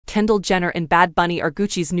Kendall Jenner and Bad Bunny are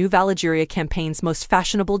Gucci's new Valigeria campaign's most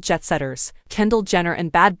fashionable jet-setters. Kendall Jenner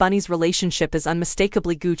and Bad Bunny's relationship is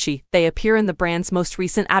unmistakably Gucci. They appear in the brand's most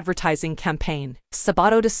recent advertising campaign.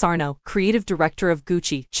 Sabato De Sarno, creative director of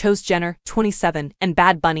Gucci, chose Jenner, 27, and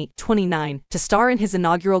Bad Bunny, 29, to star in his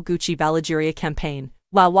inaugural Gucci Valigeria campaign.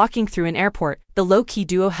 While walking through an airport, the low-key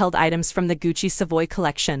duo held items from the Gucci Savoy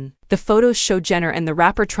collection. The photos show Jenner and the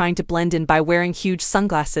rapper trying to blend in by wearing huge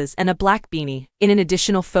sunglasses and a black beanie. In an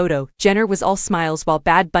additional photo, Jenner was all smiles while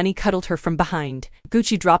Bad Bunny cuddled her from behind.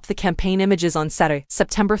 Gucci dropped the campaign images on Saturday,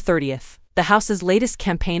 September 30th. The house's latest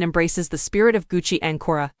campaign embraces the spirit of Gucci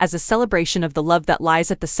Ancora as a celebration of the love that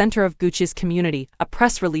lies at the center of Gucci's community, a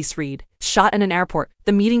press release read. Shot in an airport,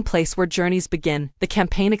 the meeting place where journeys begin, the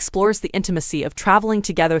campaign explores the intimacy of traveling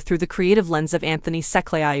together through the creative lens of Anthony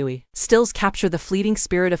Secleaiui. Stills capture the fleeting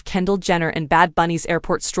spirit of Kendall Jenner and Bad Bunny's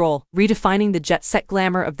airport stroll, redefining the jet-set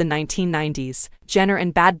glamour of the 1990s. Jenner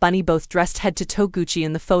and Bad Bunny both dressed head-to-toe Gucci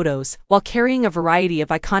in the photos, while carrying a variety of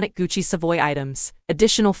iconic Gucci Savoy items.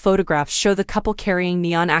 Additional photographs show the couple carrying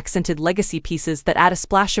neon-accented legacy pieces that add a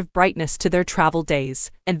splash of brightness to their travel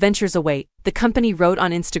days. Adventures await, the company wrote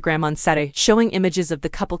on Instagram on Saturday, showing images of the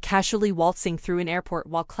couple casually waltzing through an airport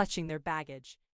while clutching their baggage.